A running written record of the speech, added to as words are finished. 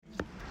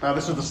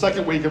This is the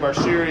second week of our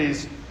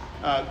series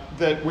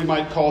that we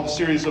might call the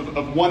series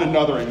of one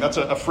anothering. That's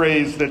a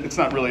phrase that it's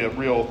not really a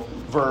real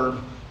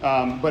verb,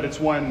 but it's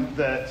one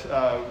that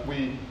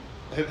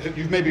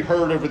you've maybe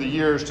heard over the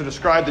years to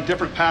describe the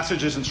different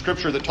passages in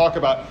Scripture that talk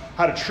about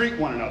how to treat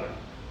one another.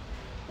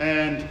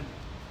 And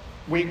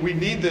we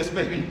need this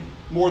maybe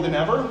more than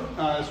ever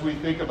as we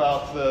think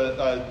about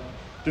the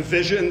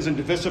divisions and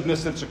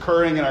divisiveness that's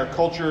occurring in our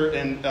culture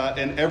in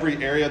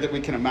every area that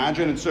we can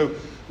imagine. And so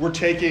we're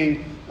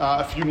taking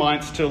a few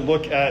months to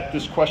look at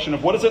this question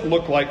of what does it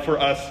look like for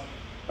us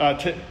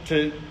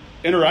to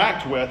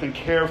interact with and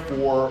care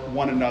for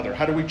one another?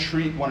 How do we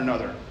treat one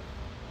another?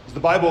 As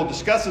the Bible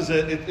discusses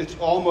it's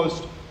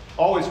almost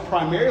always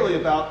primarily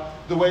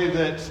about the way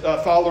that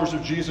followers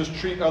of Jesus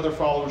treat other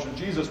followers of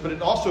Jesus, but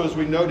it also, as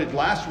we noted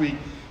last week,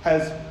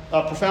 has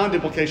profound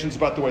implications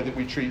about the way that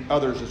we treat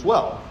others as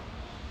well.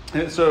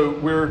 And so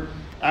we're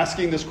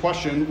asking this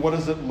question, what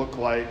does it look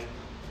like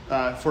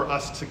for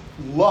us to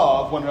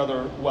love one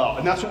another well?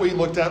 And that's what we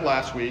looked at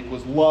last week,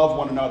 was love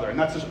one another. And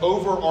that's this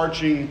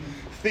overarching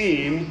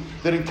theme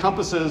that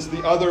encompasses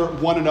the other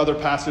one another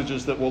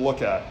passages that we'll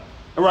look at.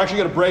 And we're actually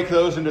going to break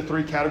those into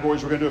three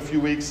categories. We're going to do a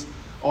few weeks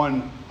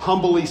on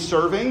humbly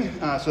serving.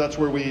 So that's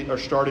where we are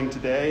starting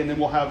today. And then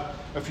we'll have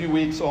a few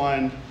weeks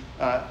on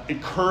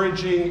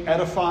encouraging,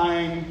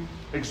 edifying,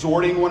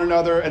 exhorting one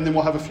another, and then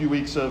we'll have a few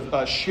weeks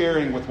of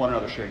sharing with one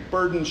another, sharing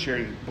burdens,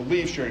 sharing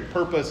beliefs, sharing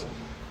purpose,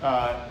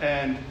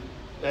 and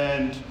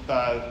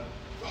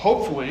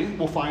hopefully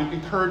we'll find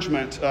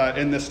encouragement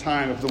in this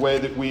time of the way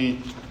that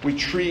we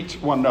treat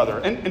one another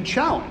and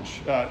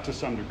challenge to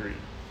some degree.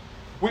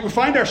 We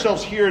find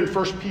ourselves here in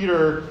 1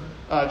 Peter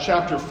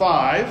chapter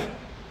 5,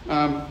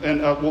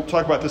 and we'll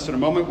talk about this in a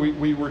moment.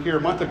 We were here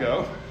a month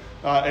ago,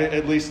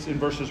 at least in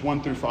verses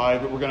 1 through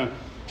 5, but we're going to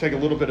take a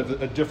little bit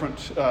of a different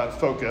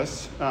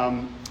focus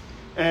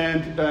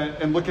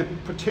and look at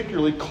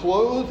particularly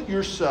clothe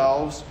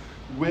yourselves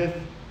with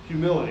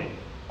humility.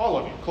 All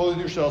of you, clothe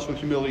yourselves with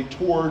humility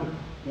toward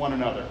one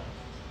another.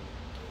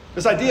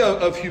 This idea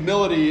of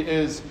humility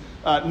is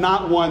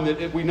not one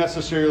that we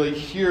necessarily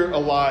hear a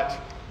lot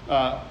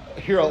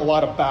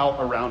about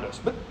around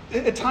us, but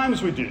at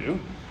times we do.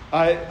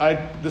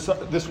 I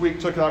this week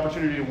took the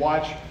opportunity to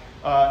watch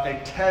a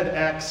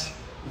TEDx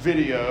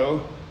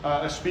video,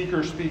 a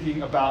speaker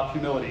speaking about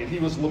humility. And he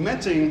was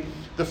lamenting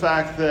the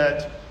fact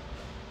that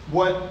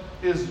what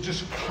is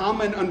just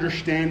common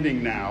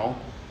understanding now,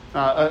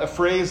 a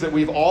phrase that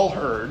we've all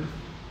heard,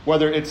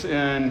 whether it's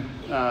in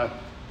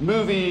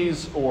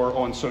movies or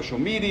on social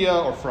media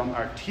or from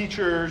our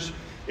teachers,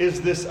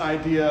 is this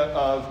idea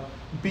of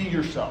be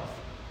yourself.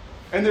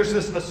 And there's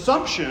this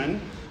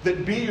assumption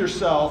that be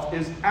yourself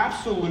is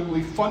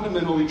absolutely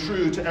fundamentally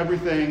true to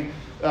everything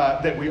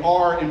that we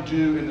are and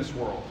do in this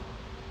world.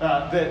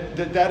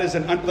 That is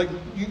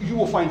you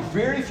will find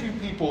very few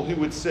people who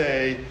would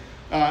say,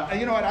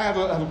 you know what, I have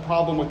a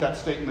problem with that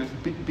statement,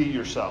 be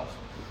yourself.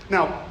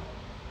 Now,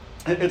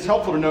 it's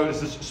helpful to note, as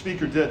this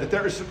speaker did, that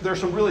there's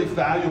some really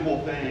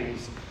valuable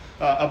things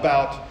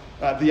about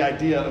the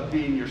idea of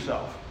being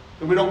yourself.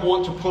 And we don't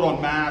want to put on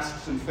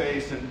masks and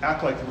face and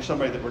act like we're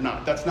somebody that we're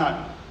not. That's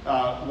not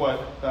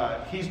what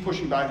he's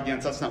pushing back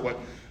against. That's not what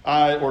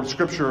or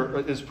Scripture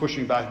is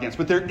pushing back against.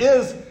 But there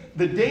is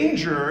the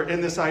danger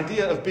in this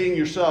idea of being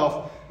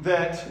yourself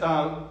that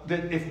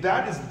if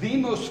that is the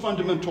most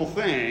fundamental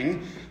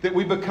thing, that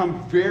we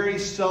become very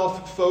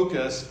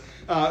self-focused,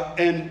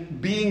 and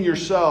being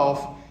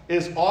yourself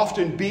is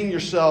often being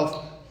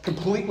yourself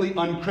completely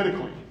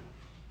uncritically.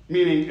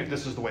 Meaning, if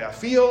this is the way I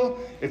feel,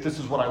 if this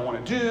is what I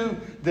want to do,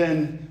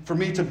 then for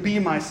me to be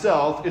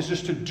myself is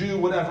just to do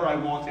whatever I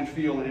want and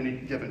feel at any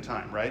given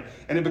time, right?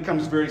 And it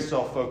becomes very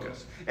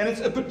self-focused. And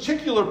it's a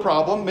particular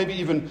problem, maybe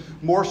even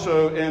more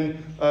so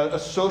in a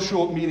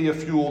social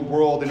media-fueled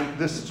world. And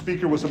this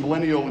speaker was a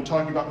millennial and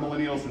talking about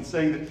millennials and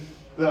saying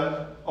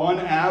that on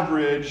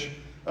average,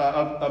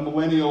 a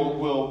millennial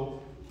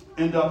will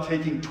end up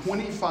taking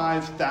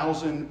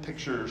 25,000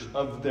 pictures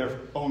of their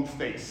own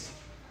face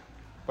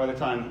by the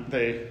time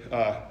they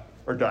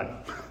are done.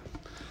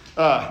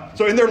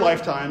 So in their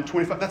lifetime,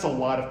 25, that's a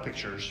lot of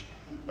pictures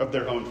of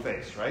their own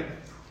face, right?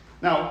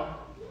 Now,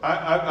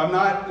 I'm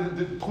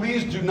not,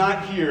 please do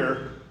not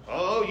hear,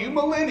 oh, you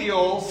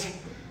millennials.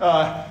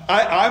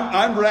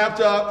 I'm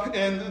wrapped up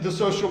in the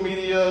social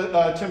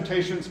media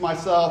temptations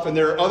myself, and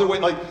there are other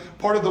ways, like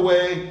part of the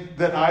way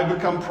that I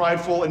become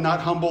prideful and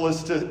not humble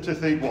is to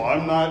think, well,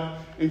 I'm not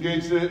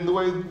engaged in it in the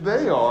way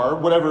they are,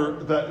 whatever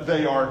that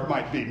they are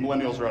might be,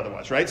 millennials or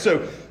otherwise, right? So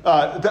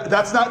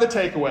that's not the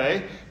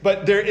takeaway,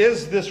 but there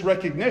is this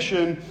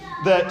recognition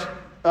that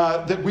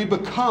we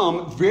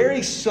become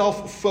very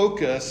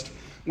self-focused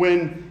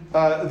when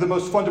the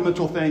most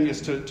fundamental thing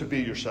is to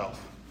be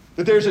yourself.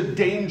 That there's a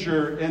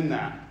danger in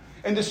that.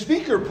 And the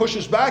speaker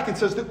pushes back and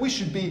says that we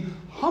should be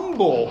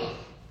humble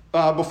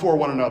before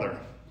one another.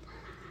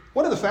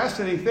 One of the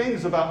fascinating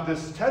things about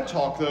this TED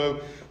Talk, though,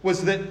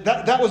 was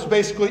that was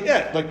basically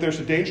it. Like,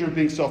 there's a danger of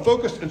being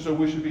self-focused, and so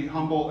we should be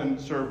humble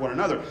and serve one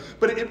another.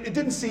 But it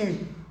didn't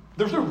seem,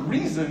 there's no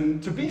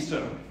reason to be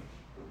so.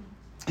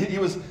 He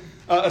was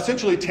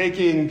essentially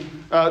taking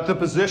the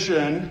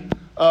position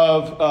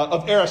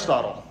of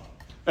Aristotle.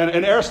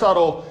 And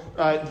Aristotle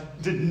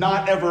did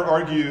not ever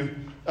argue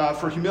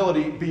for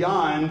humility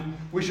beyond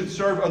we should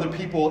serve other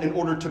people in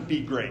order to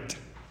be great.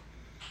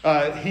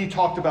 He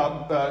talked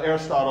about,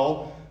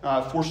 Aristotle,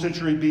 4th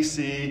century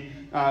BC,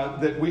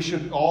 that we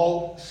should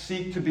all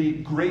seek to be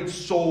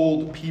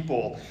great-souled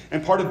people.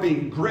 And part of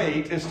being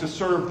great is to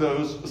serve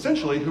those,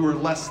 essentially, who are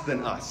less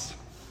than us.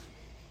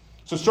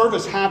 So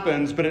service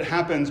happens, but it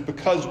happens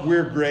because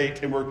we're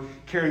great and we're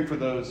caring for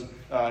those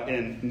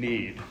in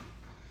need.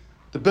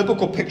 The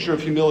biblical picture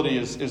of humility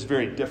is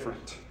very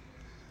different.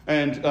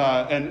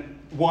 And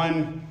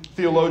one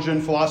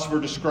theologian, philosopher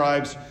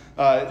describes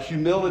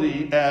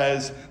humility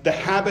as the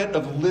habit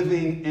of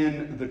living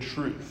in the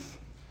truth.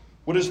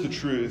 What is the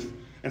truth,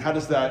 and how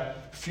does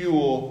that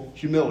fuel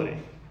humility?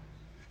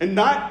 And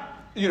not,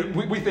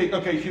 we think,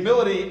 okay,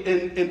 humility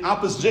in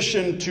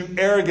opposition to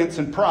arrogance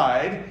and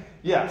pride,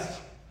 yes.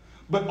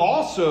 But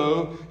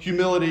also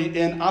humility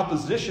in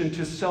opposition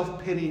to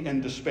self-pity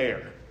and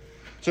despair.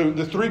 So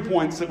the 3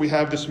 points that we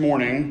have this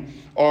morning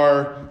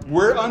are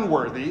we're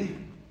unworthy,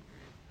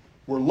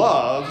 we're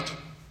loved,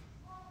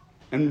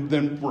 and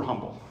then we're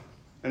humble.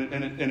 And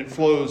it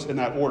flows in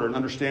that order, and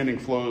understanding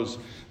flows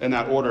in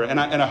that order. And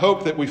I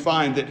hope that we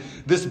find that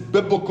this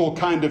biblical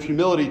kind of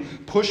humility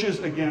pushes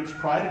against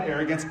pride and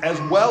arrogance as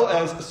well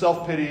as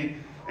self-pity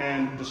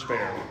and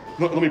despair.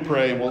 Let me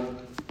pray, and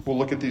we'll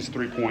look at these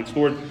 3 points.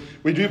 Lord,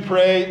 we do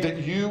pray that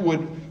you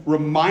would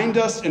remind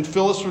us and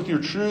fill us with your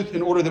truth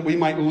in order that we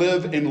might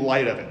live in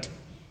light of it.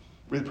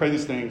 We pray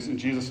these things in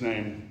Jesus'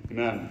 name.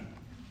 Amen.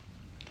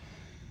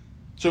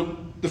 So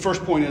the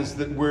first point is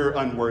that we're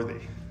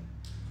unworthy.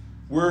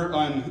 We're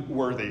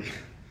unworthy.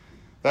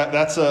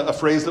 That's a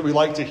phrase that we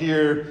like to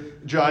hear.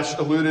 Josh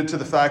alluded to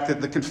the fact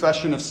that the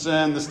confession of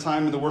sin this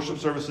time in the worship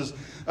service is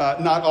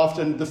not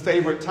often the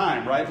favorite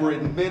time, right? We're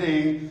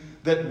admitting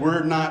that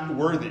we're not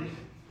worthy.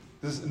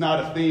 This is not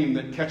a theme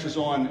that catches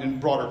on in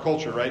broader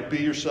culture, right? Be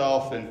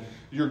yourself, and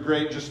you're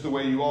great just the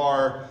way you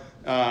are,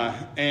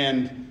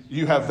 and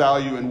you have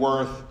value and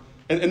worth.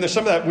 And there's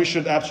some of that we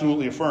should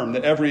absolutely affirm,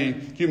 that every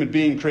human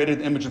being created in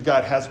the image of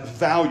God has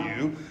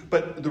value,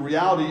 but the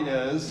reality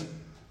is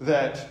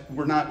that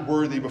we're not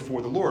worthy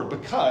before the Lord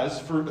because,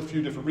 for a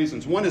few different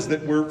reasons. One is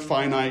that we're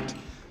finite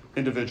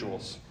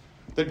individuals,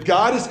 that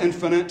God is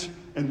infinite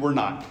and we're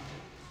not.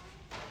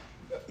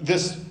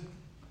 This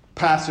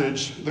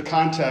passage, the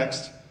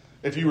context,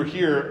 if you were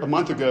here a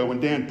month ago when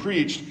Dan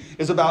preached,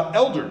 is about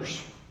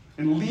elders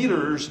and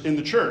leaders in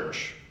the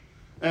church.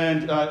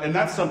 And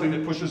that's something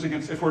that pushes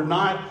against, if we're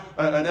not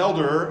an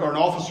elder or an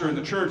officer in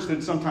the church,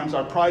 then sometimes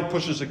our pride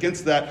pushes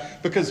against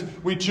that because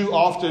we too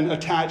often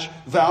attach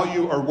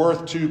value or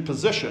worth to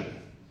position.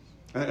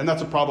 And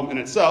that's a problem in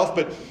itself.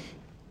 But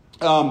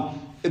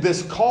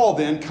this call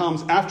then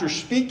comes after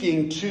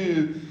speaking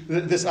to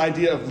this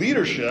idea of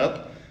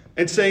leadership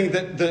and saying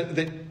that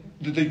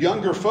the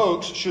younger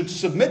folks should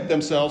submit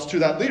themselves to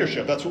that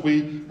leadership. That's what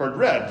we heard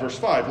read, verse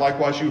 5.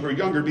 Likewise, you who are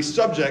younger, be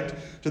subject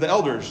to the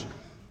elders.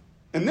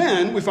 And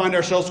then we find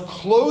ourselves,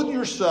 clothe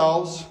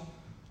yourselves,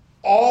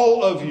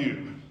 all of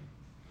you.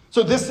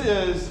 So this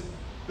is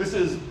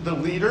the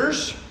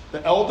leaders,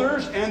 the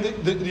elders, and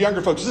the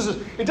younger folks.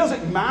 It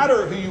doesn't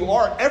matter who you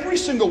are. Every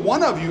single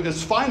one of you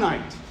is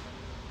finite.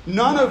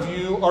 None of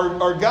you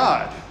are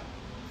God.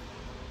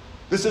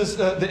 This is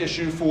the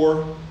issue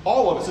for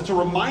all of us. It's a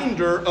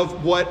reminder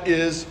of what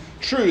is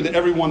true, that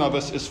every one of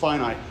us is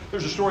finite.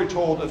 There's a story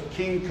told of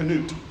King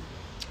Canute,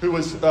 who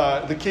was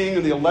the king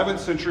in the 11th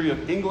century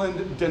of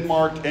England,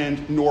 Denmark,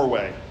 and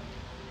Norway.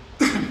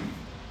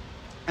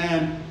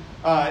 And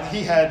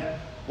he had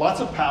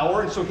lots of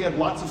power, and so he had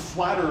lots of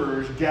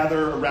flatterers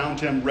gather around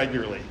him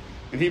regularly.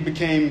 And he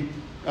became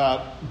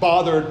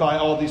bothered by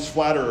all these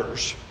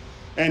flatterers.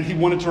 And he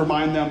wanted to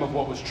remind them of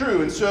what was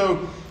true. And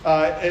so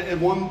at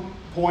one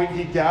point,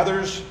 he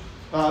gathers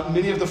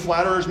many of the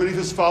flatterers, many of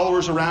his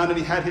followers around, and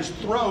he had his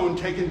throne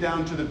taken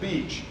down to the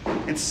beach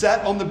and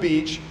sat on the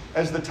beach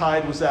as the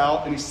tide was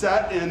out. And he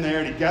sat in there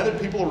and he gathered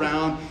people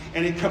around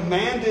and he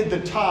commanded the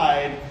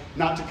tide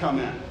not to come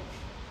in.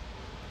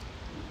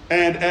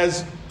 And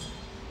as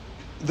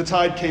the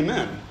tide came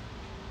in,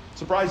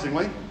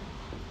 surprisingly,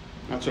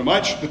 not so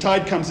much, the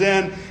tide comes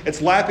in,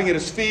 it's lapping at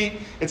his feet,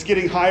 it's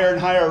getting higher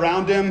and higher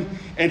around him,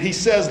 and he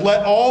says,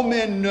 "Let all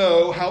men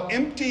know how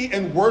empty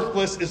and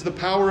worthless is the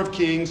power of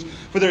kings,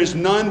 for there is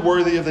none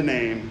worthy of the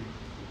name,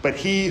 but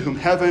he whom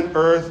heaven,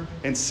 earth,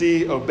 and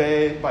sea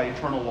obey by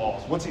eternal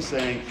laws." What's he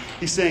saying?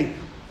 He's saying,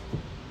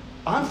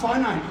 I'm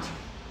finite.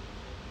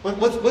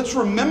 Let's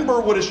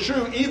remember what is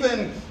true,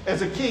 even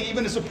as a king,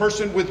 even as a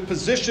person with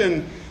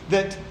position,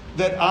 that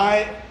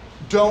I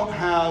don't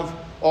have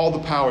all the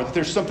power, that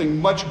there's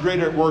something much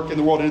greater at work in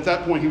the world. And at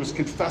that point, he was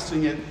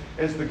confessing it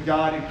as the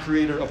God and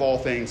creator of all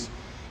things.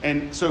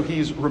 And so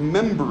he's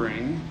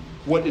remembering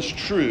what is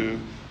true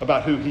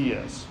about who he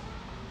is.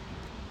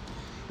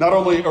 Not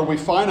only are we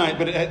finite,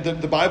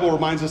 but the Bible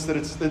reminds us that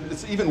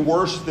it's even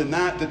worse than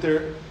that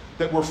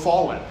we're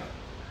fallen.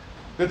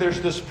 That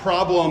there's this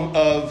problem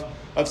of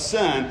of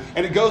sin.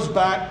 And it goes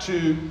back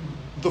to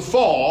the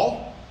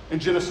fall in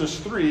Genesis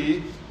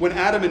 3, when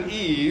Adam and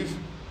Eve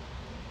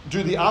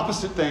do the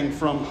opposite thing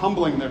from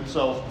humbling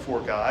themselves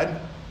before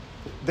God.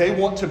 They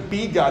want to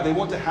be God. They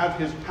want to have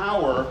his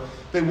power.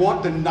 They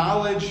want the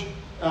knowledge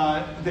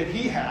that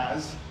he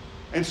has.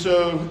 And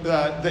so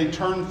they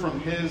turn from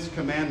his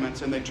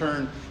commandments and they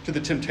turn to the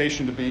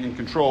temptation to be in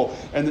control.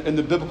 And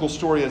the biblical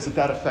story is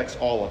that affects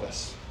all of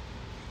us.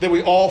 That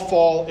we all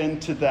fall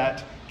into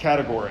that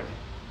category.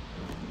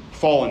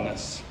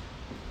 Fallenness.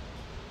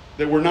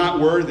 That we're not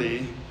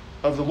worthy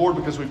of the Lord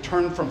because we've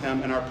turned from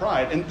him in our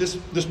pride. And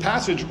this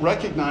passage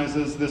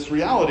recognizes this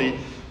reality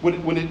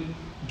when it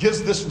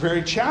gives this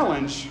very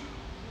challenge.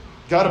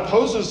 God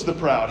opposes the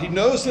proud. He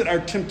knows that our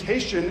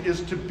temptation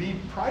is to be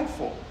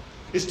prideful,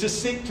 is to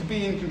seek to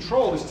be in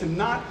control, is to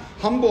not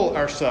humble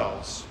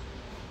ourselves.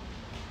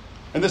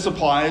 And this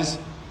applies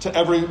to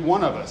every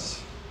one of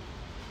us.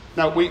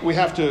 Now, we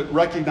have to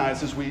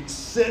recognize as we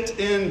sit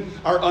in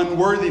our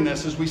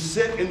unworthiness, as we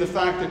sit in the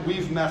fact that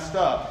we've messed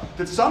up,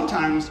 that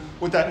sometimes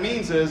what that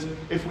means is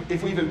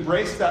if we've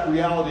embraced that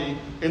reality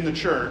in the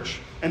church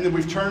and then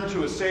we've turned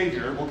to a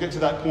Savior, we'll get to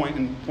that point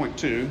in point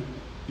 2.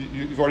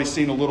 You've already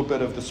seen a little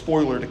bit of the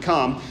spoiler to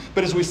come.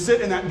 But as we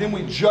sit in that, then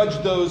we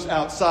judge those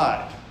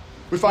outside.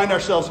 We find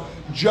ourselves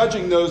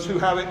judging those who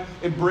haven't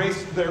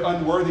embraced their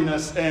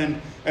unworthiness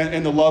and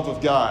the love of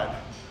God.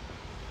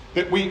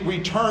 That we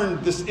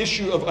turn this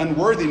issue of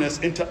unworthiness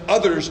into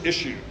others'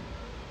 issue.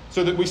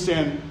 So that we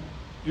stand,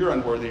 you're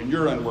unworthy and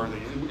you're unworthy.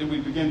 And we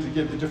begin to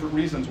give the different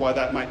reasons why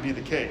that might be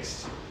the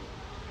case.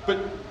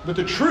 But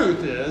the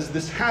truth is,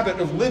 this habit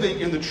of living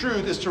in the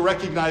truth is to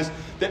recognize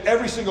that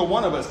every single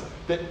one of us,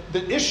 that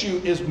the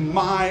issue is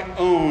my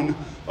own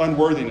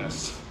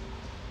unworthiness.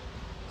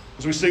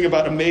 As we sing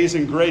about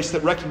amazing grace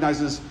that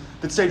recognizes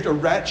that saved a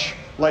wretch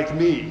like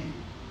me.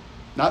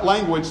 Not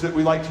language that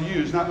we like to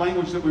use, not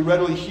language that we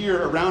readily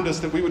hear around us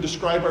that we would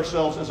describe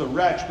ourselves as a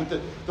wretch, but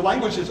the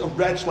language is a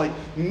wretch like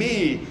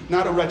me,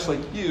 not a wretch like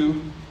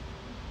you.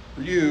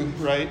 Or you,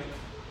 right?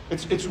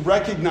 It's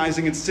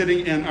recognizing and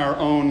sitting in our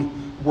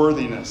own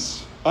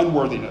unworthiness.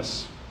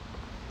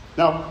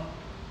 Now,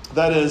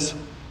 that is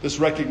this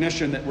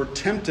recognition that we're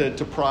tempted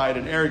to pride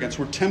and arrogance.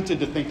 We're tempted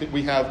to think that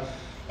we have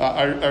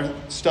our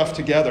stuff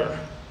together.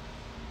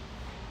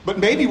 But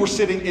maybe we're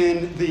sitting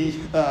in the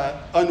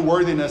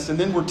unworthiness and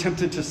then we're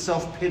tempted to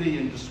self-pity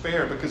and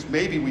despair because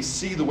maybe we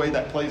see the way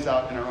that plays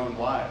out in our own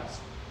lives.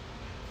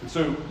 And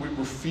so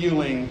we're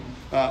feeling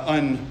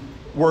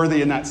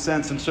unworthy in that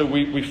sense, and so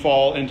we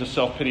fall into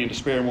self-pity and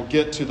despair, and we'll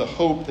get to the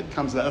hope that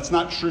comes to that. That's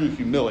not true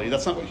humility.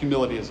 That's not what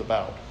humility is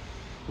about.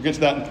 We'll get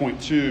to that in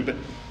point 2, but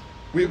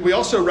we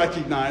also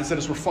recognize that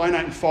as we're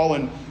finite and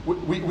fallen,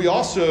 we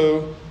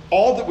also,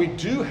 all that we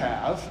do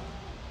have,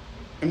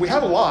 and we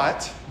have a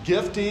lot,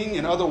 gifting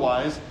and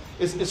otherwise,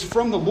 is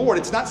from the Lord.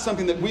 It's not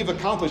something that we've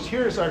accomplished.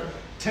 Here's our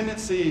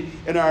tendency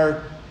in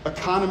our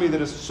economy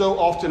that is so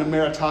often a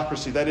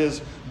meritocracy. That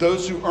is,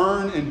 those who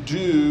earn and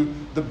do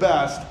the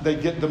best, they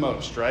get the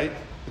most, right?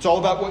 It's all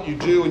about what you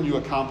do and you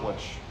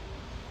accomplish.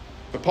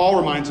 But Paul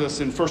reminds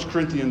us in 1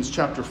 Corinthians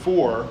chapter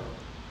 4,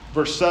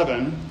 verse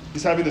 7,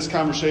 he's having this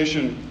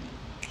conversation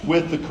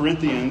with the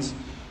Corinthians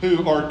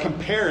who are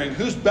comparing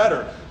who's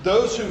better,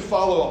 those who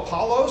follow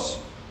Apollos,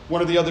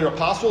 one of the other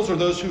apostles, or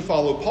those who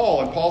follow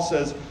Paul. And Paul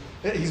says,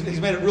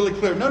 he's made it really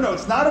clear, no,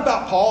 it's not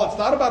about Paul, it's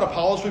not about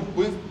Apollos.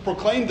 We've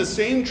proclaimed the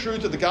same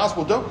truth of the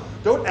gospel.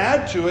 Don't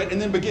add to it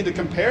and then begin to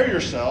compare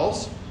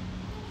yourselves.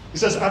 He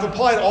says, I've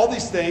applied all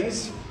these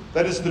things,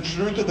 that is the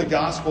truth of the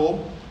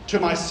gospel, to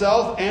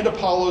myself and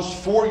Apollos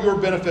for your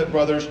benefit,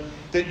 brothers,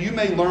 that you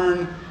may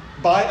learn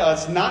by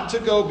us not to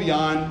go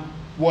beyond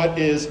what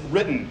is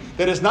written.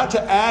 That is not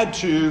to add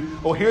to,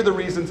 here are the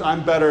reasons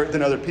I'm better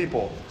than other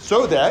people,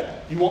 so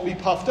that you won't be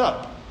puffed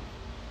up.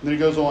 And then he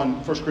goes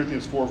on, 1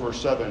 Corinthians 4,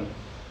 verse 7.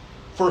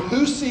 For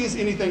who sees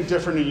anything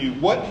different in you?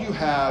 What do you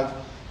have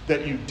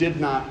that you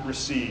did not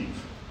receive?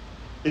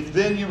 If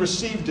then you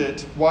received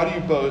it, why do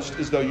you boast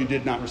as though you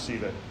did not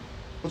receive it?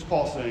 What's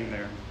Paul saying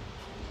there?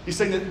 He's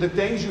saying that the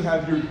things you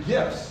have, your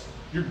gifts,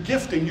 your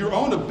gifting, your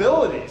own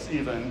abilities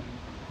even,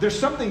 there's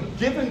something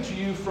given to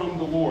you from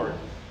the Lord.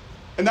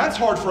 And that's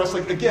hard for us.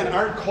 Like, again,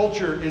 our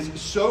culture is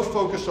so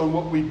focused on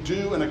what we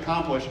do and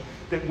accomplish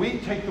that we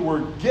take the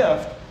word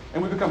gift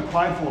and we become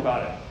prideful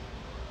about it.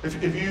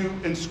 If you,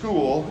 in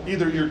school,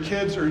 either your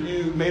kids or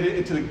you made it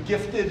into the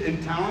gifted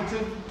and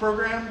talented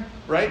program,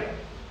 right?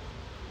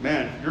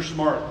 Man, you're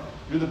smart.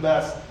 You're the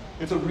best.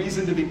 It's a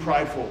reason to be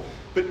prideful.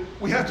 But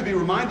we have to be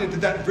reminded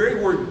that that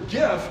very word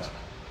gift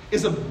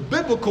is a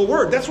biblical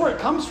word. That's where it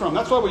comes from.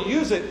 That's why we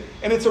use it.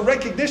 And it's a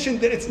recognition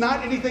that it's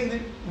not anything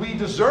that we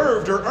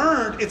deserved or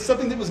earned. It's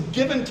something that was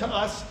given to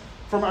us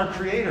from our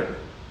Creator.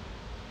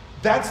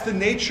 That's the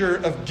nature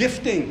of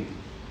gifting.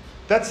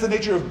 That's the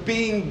nature of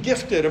being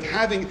gifted, of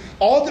having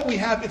all that we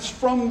have. It's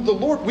from the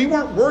Lord. We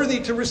weren't worthy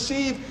to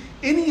receive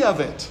any of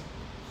it.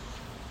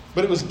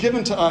 But it was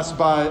given to us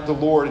by the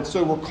Lord. And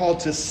so we're called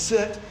to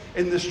sit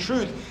in this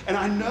truth. And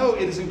I know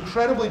it is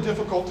incredibly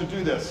difficult to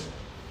do this.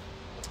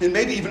 And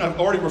maybe even, I've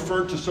already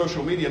referred to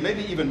social media,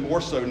 maybe even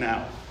more so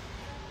now.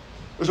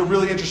 There's a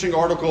really interesting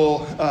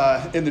article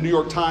in the New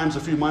York Times a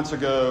few months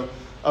ago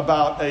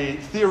about a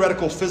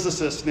theoretical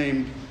physicist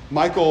named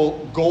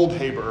Michael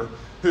Goldhaber,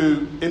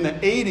 who in the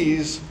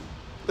 80s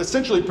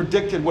essentially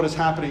predicted what is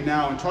happening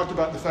now and talked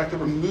about the fact that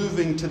we're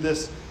moving to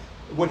this,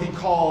 what he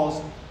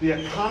calls the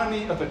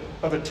economy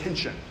of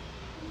attention.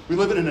 We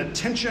live in an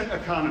attention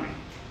economy.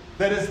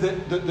 That is,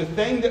 the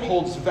thing that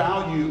holds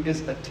value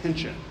is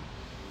attention.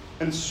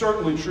 And it's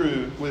certainly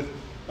true with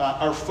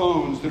our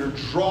phones that are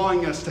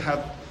drawing us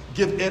to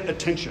give it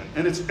attention.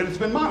 And it's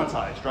been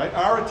monetized, right?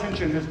 Our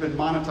attention has been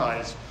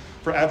monetized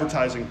for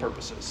advertising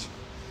purposes.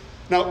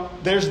 Now,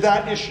 there's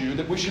that issue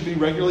that we should be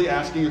regularly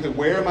asking, okay,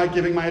 where am I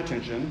giving my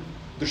attention?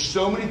 There's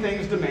so many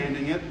things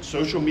demanding it: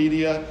 social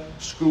media,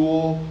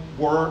 school,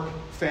 work,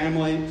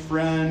 family,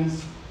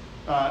 friends,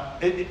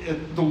 the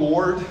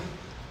Lord.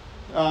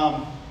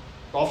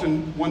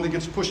 Often one that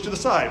gets pushed to the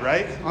side,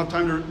 right? I don't have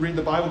time to read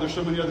the Bible. There's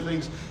so many other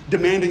things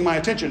demanding my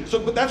attention.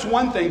 But that's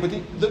one thing. But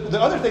the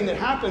other thing that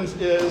happens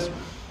is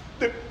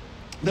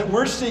that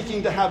we're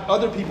seeking to have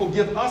other people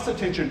give us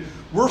attention.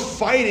 We're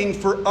fighting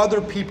for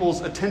other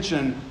people's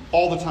attention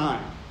all the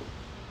time.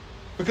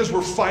 Because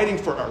we're fighting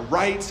for our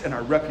rights and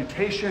our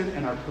reputation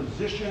and our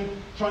position,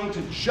 trying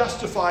to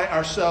justify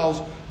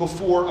ourselves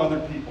before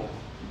other people.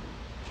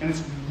 And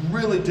it's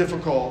really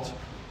difficult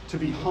to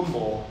be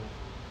humble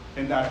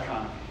in that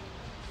economy.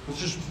 Let's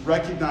just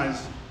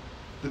recognize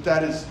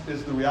that is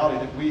the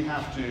reality that we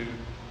have to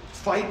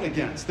fight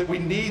against, that we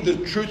need the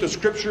truth of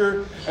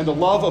Scripture and the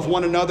love of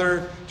one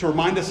another to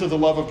remind us of the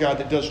love of God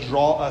that does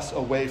draw us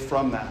away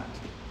from that.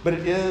 But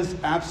it is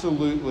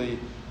absolutely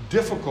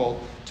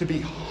difficult to be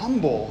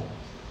humble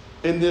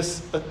in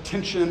this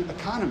attention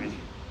economy.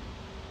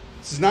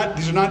 These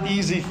are not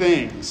easy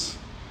things.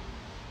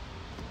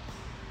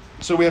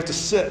 So we have to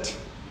sit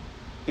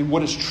in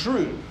what is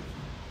true.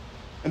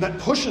 And that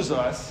pushes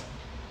us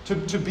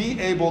to be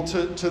able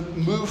to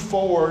move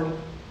forward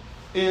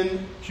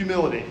in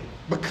humility,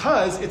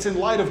 because it's in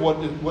light of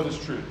what is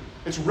true.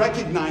 It's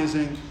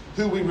recognizing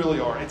who we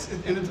really are. It's,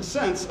 in a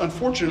sense,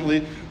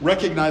 unfortunately,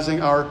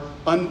 recognizing our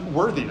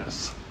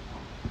unworthiness.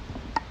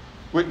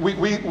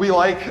 We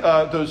like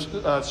those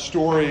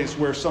stories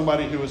where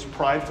somebody who is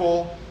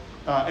prideful,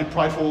 and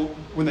prideful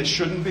when they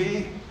shouldn't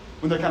be,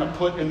 when they're kind of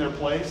put in their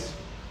place.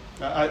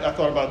 I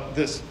thought about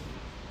this,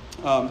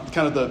 kind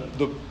of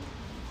the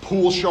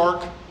pool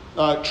shark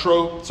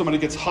trope. Somebody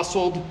gets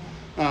hustled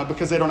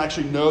because they don't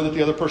actually know that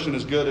the other person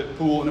is good at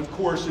pool. And of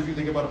course, if you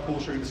think about a pool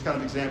shark, this kind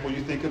of example,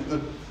 you think of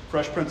the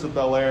Fresh Prince of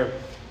Bel-Air.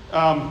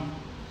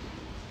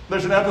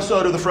 There's an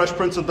episode of The Fresh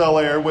Prince of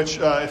Bel-Air, which,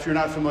 if you're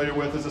not familiar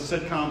with, is a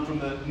sitcom from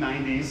the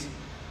 90s.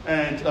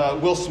 And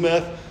Will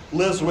Smith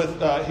lives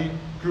with, he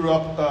grew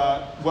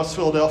up West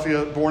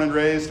Philadelphia, born and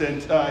raised,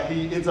 and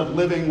he ends up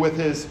living with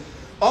his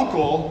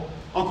Uncle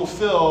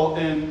Phil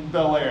in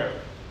Bel-Air.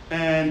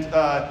 And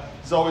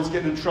he's always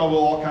getting in trouble,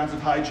 all kinds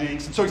of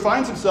hijinks. And so he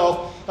finds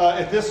himself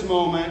at this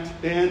moment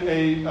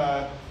in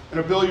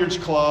a billiards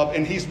club,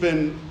 and he's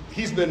been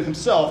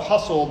himself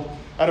hustled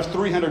out of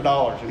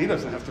 $300. And he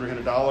doesn't have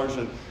 $300,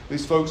 and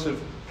these folks have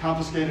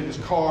confiscated his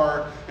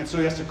car, and so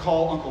he has to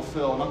call Uncle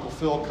Phil, and Uncle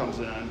Phil comes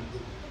in.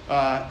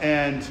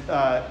 And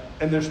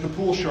there's the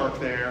pool shark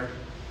there,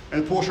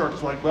 and the pool shark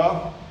is like,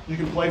 well, you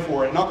can play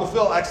for it. And Uncle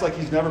Phil acts like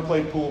he's never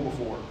played pool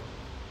before.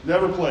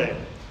 Never played.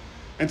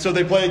 And so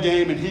they play a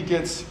game, and he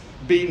gets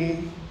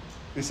beaten.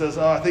 He says,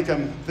 I think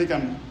I'm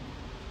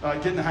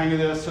getting the hang of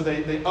this. So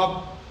they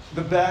up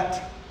the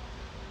bet,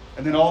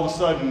 and then all of a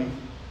sudden,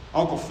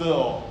 Uncle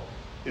Phil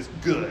is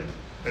good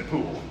at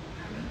pool.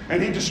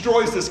 And he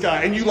destroys this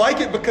guy. And you like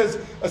it because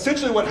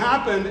essentially what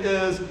happened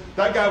is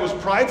that guy was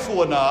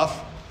prideful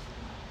enough.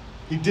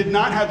 He did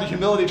not have the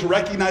humility to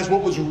recognize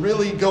what was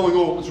really going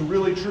on. What was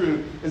really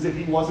true is that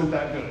he wasn't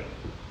that good.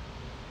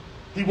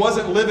 He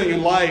wasn't living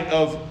in light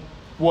of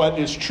what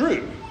is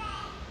true.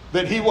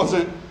 That he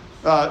wasn't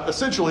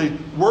essentially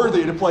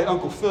worthy to play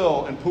Uncle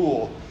Phil in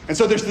pool. And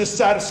so there's this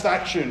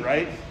satisfaction,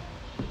 right?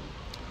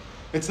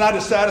 It's not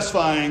as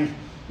satisfying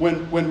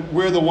when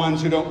we're the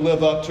ones who don't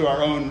live up to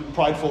our own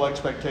prideful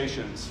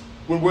expectations,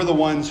 when we're the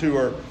ones who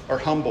are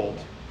humbled.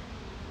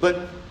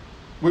 But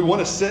we want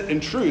to sit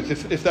in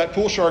truth. If that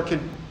pool shark had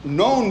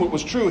known what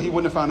was true, he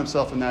wouldn't have found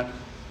himself in that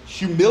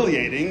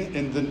humiliating,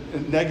 in the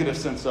negative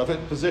sense of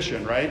it,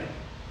 position, right?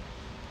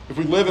 If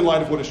we live in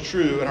light of what is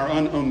true and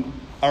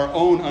our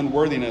own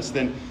unworthiness,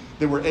 then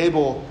we're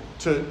able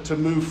to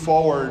move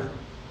forward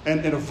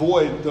and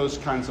avoid those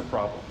kinds of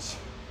problems.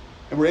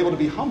 And we're able to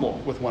be humble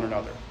with one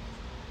another.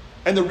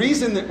 And the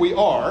reason that we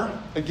are,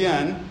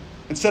 again,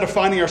 instead of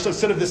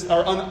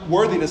our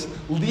unworthiness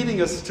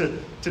leading us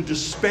to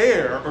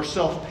despair or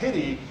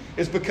self-pity,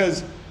 is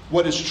because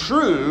what is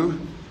true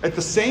at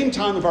the same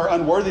time of our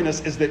unworthiness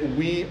is that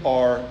we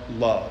are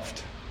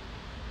loved.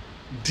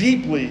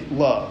 Deeply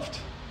loved.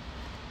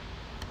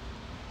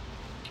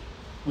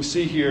 We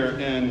see here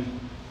in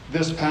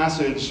this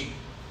passage,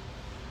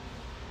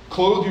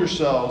 clothe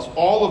yourselves,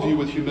 all of you,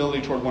 with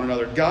humility toward one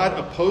another. God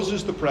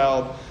opposes the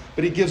proud, but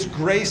but he gives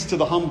grace to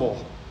the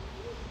humble.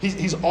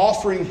 He's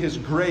offering his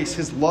grace,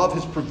 his love,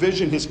 his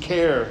provision, his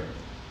care.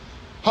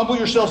 Humble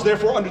yourselves,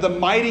 therefore, under the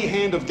mighty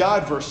hand of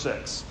God, verse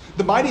 6.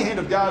 The mighty hand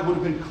of God would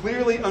have been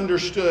clearly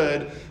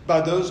understood by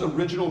those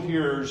original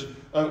hearers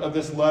of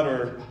this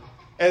letter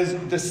as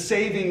the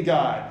saving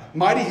God.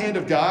 Mighty hand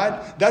of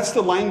God, that's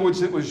the language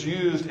that was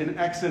used in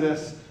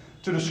Exodus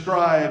to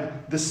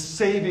describe the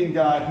saving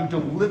God who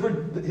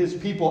delivered his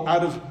people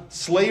out of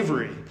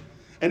slavery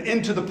and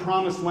into the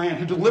promised land,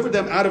 who delivered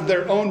them out of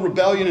their own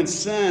rebellion and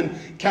sin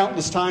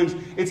countless times.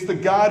 It's the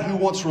God who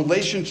wants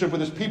relationship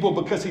with his people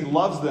because he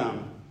loves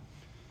them.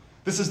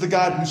 This is the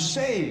God who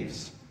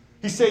saves.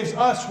 He saves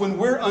us when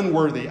we're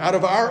unworthy, out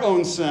of our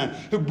own sin,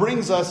 who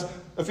brings us,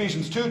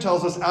 Ephesians 2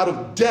 tells us, out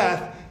of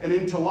death and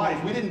into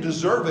life. We didn't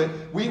deserve it.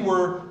 We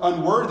were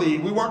unworthy.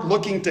 We weren't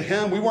looking to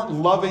him. We weren't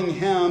loving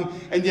him,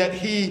 and yet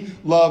he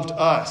loved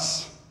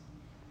us.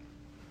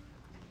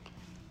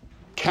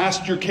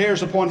 Cast your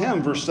cares upon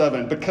him, verse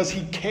 7, because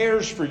he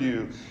cares for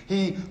you.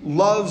 He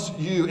loves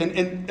you,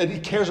 and he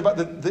cares about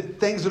the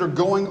things that are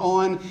going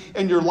on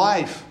in your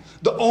life.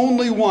 The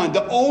only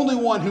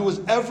one who was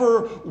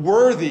ever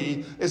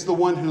worthy is the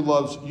one who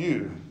loves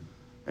you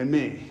and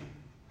me,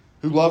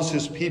 who loves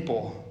his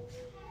people.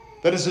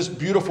 That is this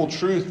beautiful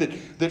truth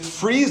that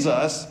frees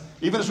us,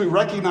 even as we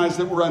recognize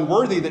that we're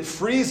unworthy, that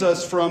frees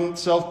us from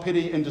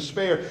self-pity and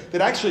despair,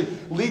 that actually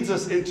leads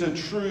us into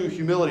true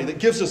humility, that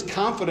gives us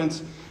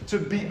confidence to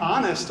be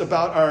honest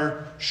about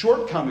our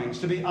shortcomings,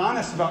 to be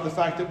honest about the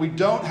fact that we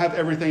don't have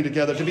everything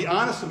together, to be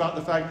honest about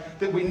the fact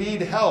that we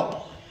need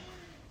help,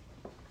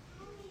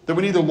 that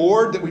we need the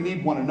Lord, that we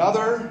need one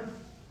another,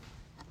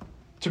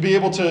 to be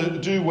able to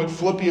do what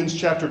Philippians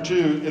chapter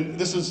 2, and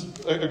this is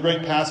a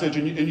great passage,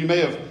 and you may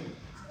have,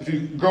 if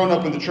you've grown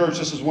up in the church,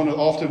 this is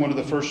often one of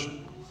the first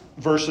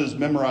verses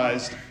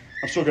memorized.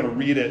 I'm still going to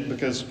read it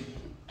because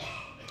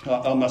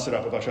I'll mess it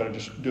up if I try to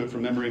just do it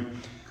from memory.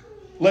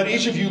 Let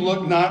each of you look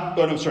go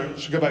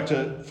back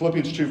to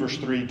Philippians 2, verse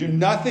 3. Do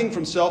nothing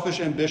from selfish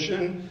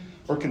ambition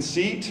or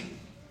conceit,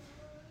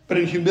 but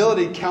in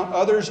humility count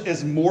others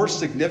as more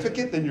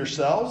significant than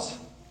yourselves.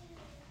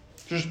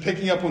 Just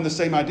picking up on the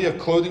same idea of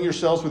clothing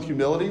yourselves with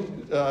humility,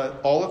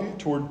 all of you,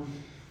 toward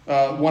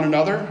one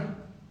another.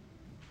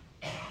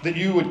 That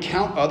you would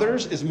count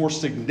others as more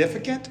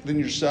significant than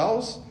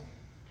yourselves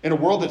in a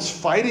world that's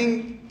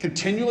fighting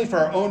continually for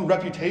our own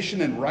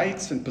reputation and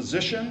rights and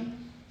position.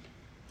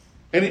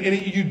 And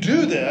you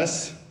do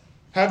this,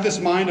 have this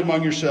mind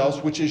among yourselves,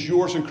 which is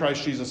yours in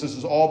Christ Jesus. This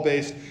is all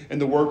based in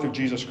the work of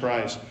Jesus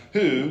Christ,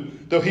 who,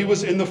 though he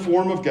was in the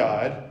form of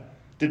God,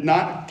 did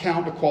not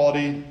count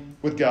equality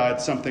with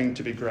God something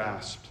to be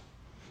grasped.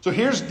 So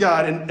here's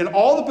God in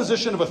all the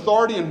position of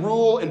authority and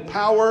rule and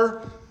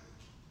power,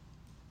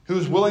 who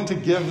is willing to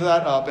give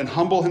that up and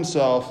humble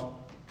himself,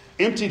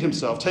 emptied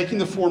himself, taking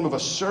the form of a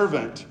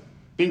servant,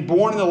 being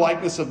born in the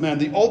likeness of men,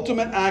 the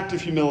ultimate act of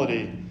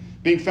humility.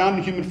 Being found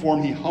in human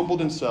form, he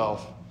humbled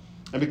himself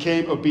and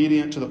became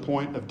obedient to the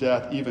point of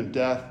death, even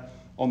death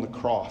on the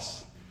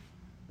cross.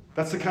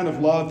 That's the kind of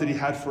love that he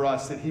had for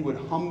us, that he would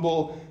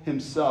humble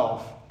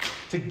himself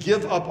to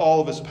give up all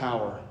of his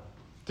power,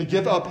 to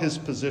give up his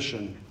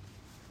position.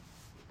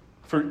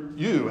 For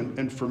you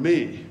and for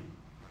me,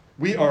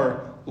 we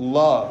are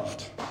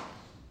loved.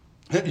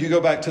 You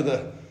go back to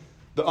the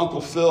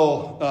Uncle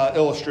Phil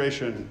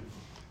illustration,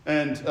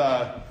 and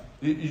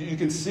you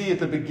can see at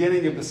the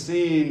beginning of the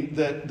scene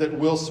that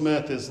Will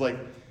Smith is like,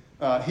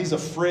 he's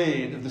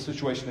afraid of the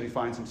situation that he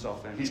finds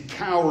himself in. He's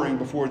cowering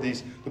before the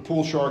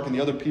pool shark and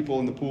the other people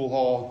in the pool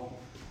hall.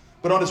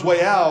 But on his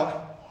way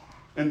out,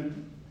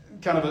 and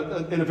kind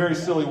of in a very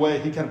silly way,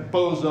 he kind of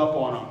bows up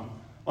on him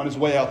on his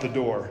way out the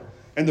door.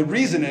 And the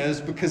reason is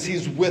because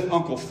he's with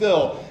Uncle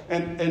Phil.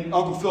 And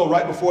Uncle Phil,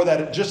 right before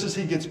that, just as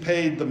he gets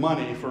paid the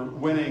money for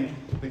winning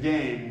the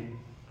game,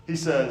 he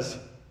says,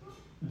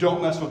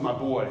 "Don't mess with my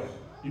boy.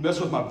 You mess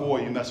with my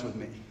boy, you mess with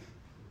me."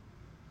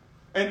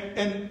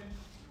 And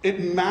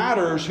it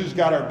matters who's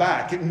got our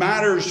back. It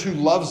matters who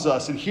loves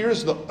us. And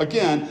here's the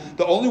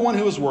only one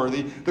who is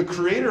worthy, the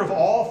creator of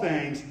all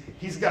things,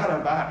 he's got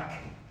our back.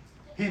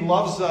 He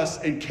loves us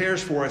and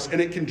cares for us, and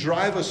it can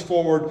drive us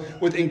forward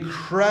with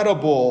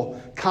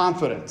incredible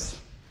confidence.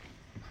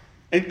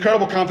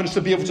 Incredible confidence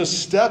to be able to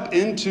step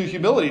into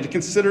humility, to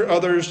consider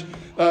others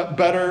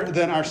better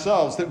than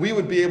ourselves, that we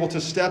would be able to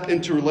step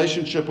into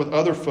relationship with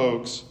other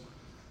folks,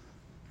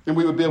 and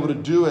we would be able to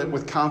do it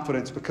with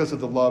confidence because of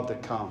the love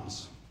that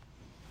comes.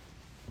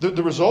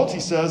 The result,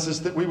 he says,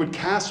 is that we would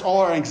cast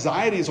all our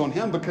anxieties on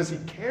him because he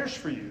cares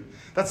for you.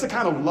 That's the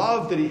kind of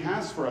love that he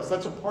has for us.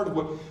 That's a part of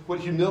what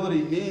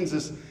humility means,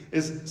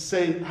 is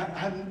saying,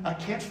 I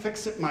can't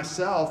fix it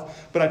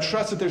myself, but I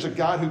trust that there's a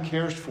God who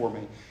cares for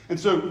me. And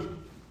so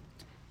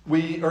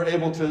we are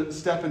able to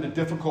step into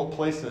difficult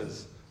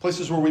places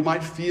where we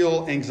might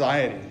feel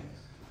anxiety.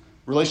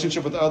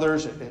 Relationship with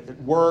others,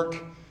 at work,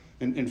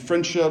 in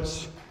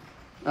friendships.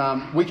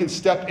 We can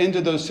step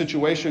into those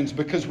situations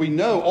because we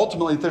know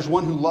ultimately that there's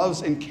one who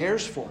loves and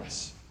cares for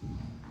us.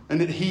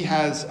 and that he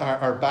has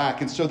our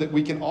back, and so that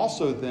we can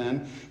also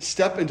then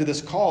step into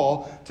this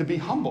call to be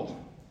humble.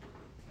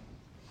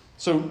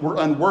 So we're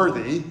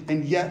unworthy,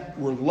 and yet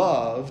we're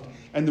loved,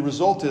 and the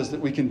result is that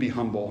we can be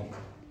humble.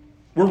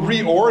 We're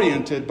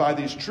reoriented by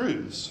these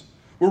truths.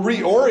 We're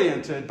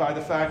reoriented by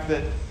the fact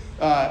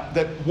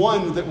that,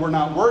 one, that we're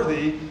not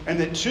worthy, and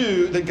that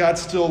two, that God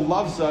still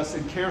loves us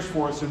and cares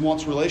for us and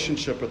wants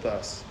relationship with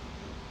us.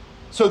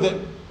 So that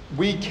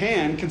we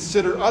can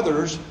consider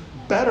others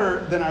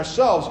better than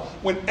ourselves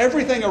when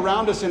everything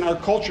around us in our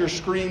culture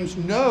screams,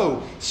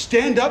 no,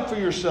 stand up for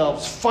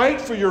yourselves,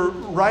 fight for your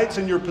rights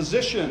and your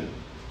position.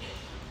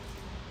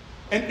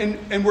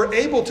 And we're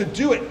able to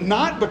do it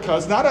not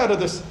out of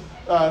this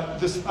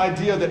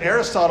idea that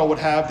Aristotle would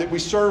have that we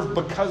serve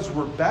because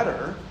we're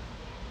better.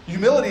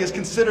 Humility is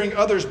considering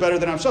others better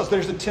than ourselves.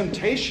 There's a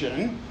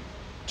temptation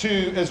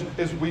to,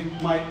 as we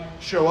might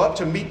show up,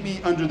 to meet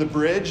me under the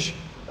bridge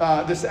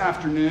this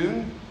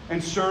afternoon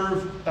and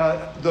serve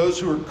those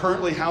who are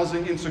currently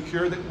housing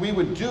insecure, that we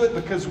would do it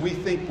because we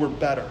think we're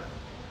better.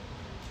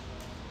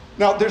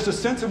 Now, there's a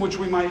sense in which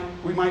we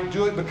might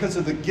do it because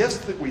of the gifts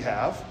that we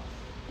have,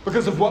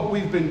 because of what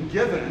we've been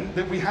given,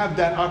 that we have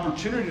that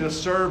opportunity to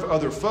serve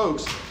other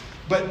folks.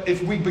 But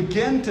if we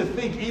begin to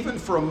think, even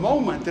for a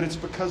moment, that it's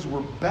because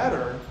we're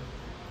better,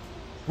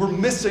 we're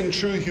missing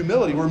true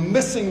humility. We're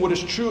missing what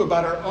is true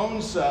about our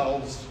own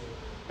selves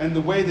and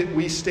the way that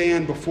we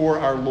stand before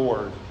our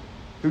Lord,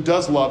 who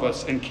does love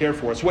us and care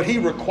for us. What he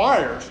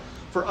requires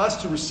for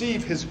us to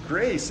receive his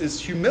grace is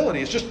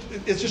humility. It's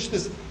just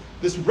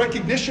this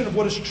recognition of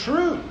what is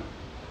true.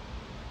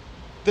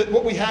 That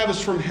what we have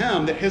is from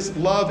him, that his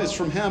love is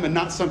from him and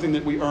not something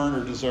that we earn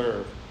or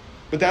deserve.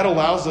 But that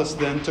allows us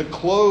then to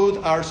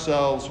clothe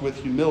ourselves with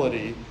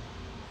humility.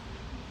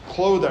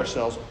 Clothe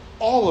ourselves,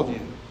 all of you,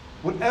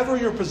 whatever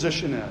your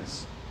position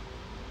is.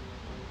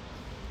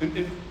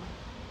 And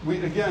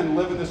we, again,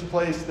 live in this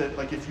place that,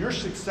 like, if you're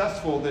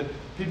successful, that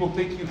people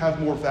think you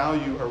have more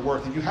value or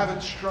worth. If you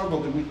haven't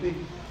struggled, and we think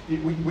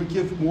we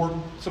give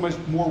somebody's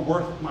more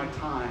worth my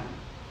time.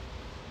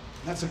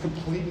 That's a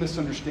complete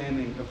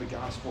misunderstanding of the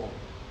gospel.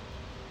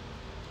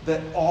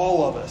 That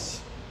all of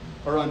us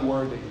are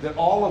unworthy. That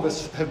all of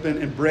us have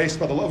been embraced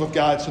by the love of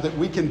God so that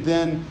we can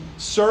then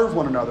serve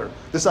one another.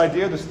 This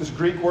idea, this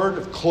Greek word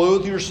of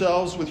clothe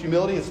yourselves with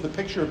humility, it's the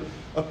picture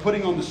of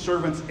putting on the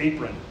servant's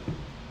apron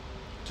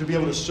to be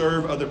able to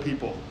serve other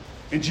people.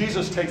 And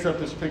Jesus takes up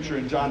this picture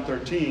in John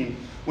 13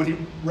 when he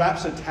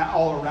wraps a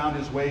towel around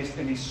his waist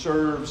and he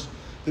serves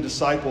the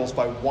disciples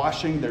by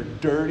washing their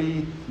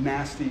dirty,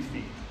 nasty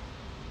feet.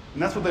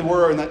 And that's what they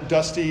were in that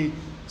dusty,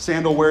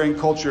 sandal-wearing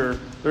culture.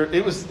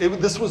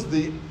 This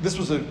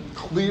was a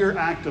clear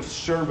act of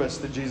service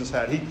that Jesus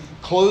had. He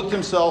clothed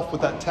himself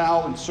with that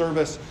towel in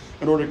service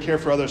in order to care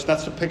for others.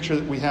 That's the picture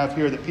that we have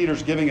here that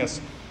Peter's giving us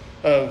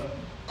of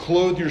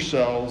clothe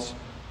yourselves,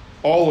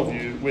 all of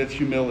you, with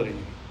humility.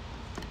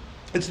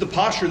 It's the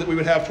posture that we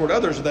would have toward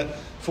others, that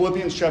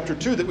Philippians chapter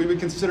 2, that we would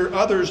consider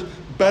others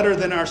better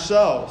than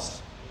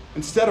ourselves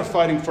instead of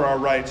fighting for our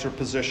rights or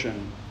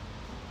position.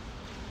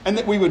 And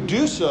that we would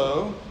do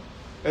so,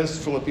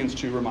 as Philippians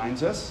 2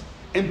 reminds us,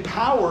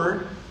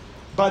 empowered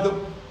by the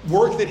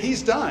work that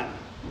he's done,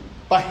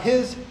 by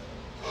his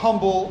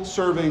humble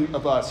serving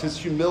of us, his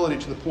humility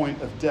to the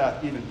point of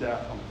death, even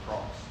death on the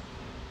cross.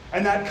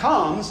 And that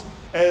comes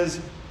as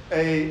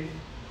an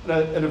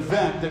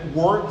event that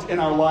worked in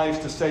our lives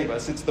to save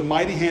us. It's the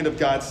mighty hand of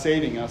God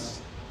saving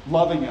us,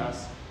 loving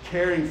us,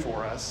 caring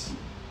for us,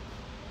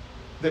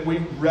 that we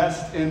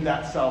rest in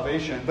that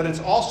salvation. But it's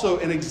also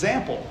an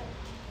example.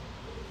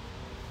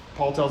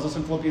 Paul tells us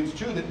in Philippians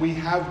 2 that we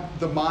have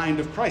the mind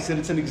of Christ, that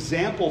it's an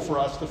example for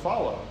us to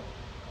follow.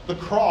 The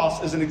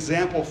cross is an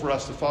example for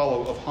us to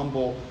follow of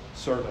humble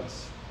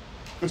service.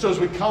 And so as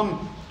we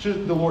come to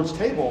the Lord's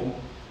table,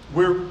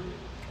 we're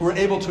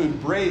able to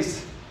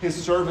embrace his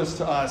service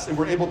to us, and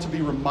we're able to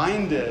be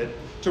reminded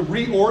to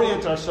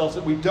reorient ourselves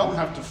that we don't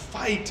have to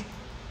fight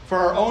for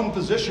our own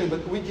position,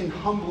 but we can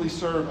humbly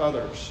serve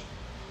others.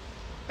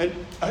 And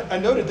I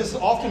noted this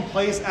often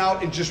plays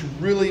out in just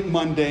really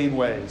mundane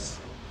ways.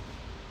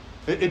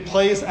 It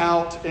plays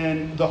out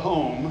in the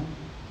home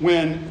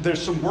when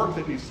there's some work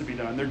that needs to be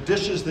done. There are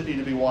dishes that need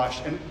to be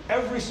washed. And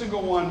every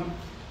single one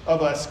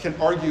of us can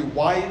argue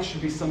why it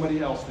should be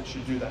somebody else that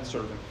should do that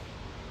serving.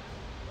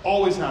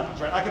 Always happens,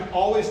 right? I can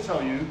always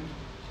tell you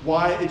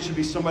why it should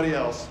be somebody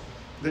else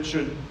that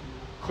should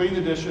clean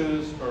the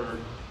dishes or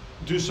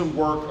do some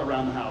work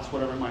around the house,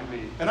 whatever it might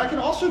be. And I can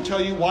also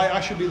tell you why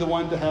I should be the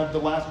one to have the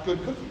last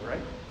good cookie, right?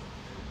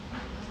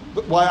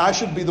 But why I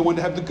should be the one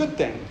to have the good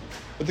thing,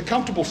 the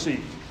comfortable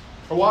seat.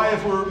 Or why,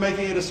 if we're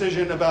making a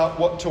decision about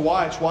what to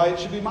watch, why it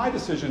should be my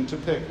decision to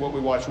pick what we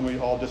watch when we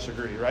all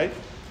disagree, right?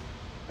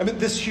 I mean,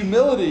 this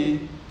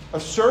humility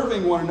of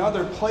serving one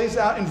another plays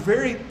out in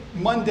very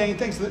mundane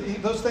things.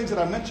 Those things that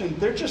I mentioned,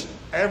 they're just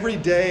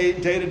everyday,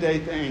 day-to-day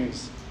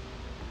things.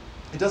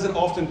 It doesn't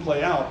often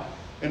play out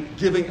in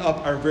giving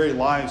up our very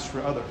lives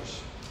for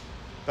others.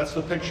 That's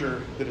the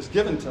picture that is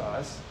given to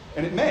us.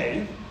 And it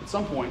may, at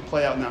some point,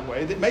 play out in that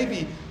way. That may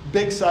be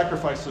big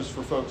sacrifices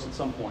for folks at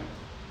some point.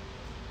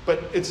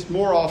 But it's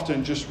more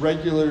often just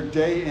regular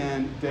day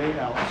in, day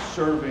out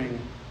serving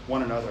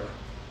one another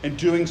and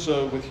doing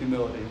so with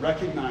humility,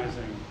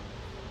 recognizing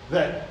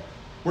that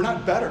we're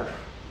not better.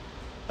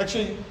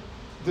 Actually,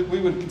 that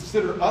we would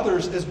consider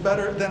others as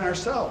better than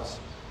ourselves.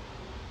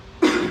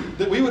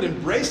 That we would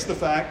embrace the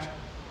fact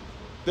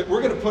that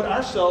we're going to put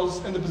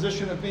ourselves in the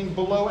position of being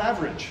below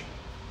average,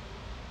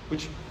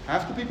 which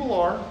half the people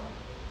are,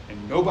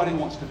 and nobody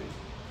wants to be,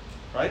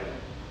 right?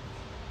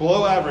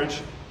 Below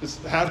average is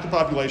half the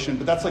population,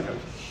 but that's like a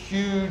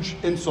huge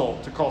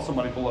insult to call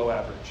somebody below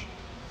average.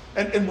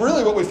 And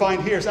really what we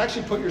find here is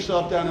actually put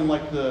yourself down in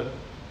like the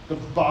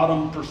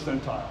bottom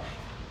percentile.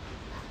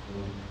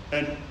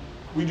 And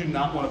we do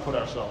not want to put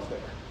ourselves there.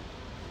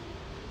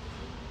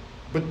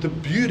 But the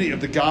beauty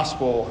of the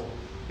gospel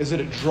is that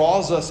it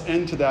draws us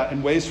into that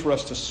in ways for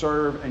us to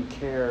serve and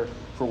care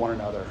for one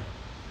another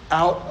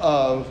out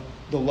of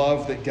the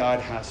love that God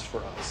has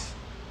for us.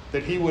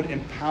 That he would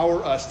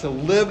empower us to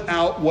live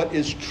out what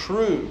is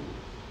true.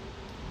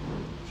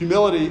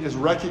 Humility is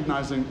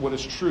recognizing what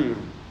is true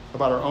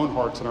about our own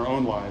hearts and our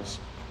own lives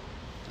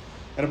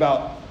and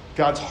about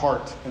God's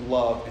heart and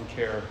love and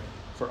care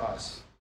for us.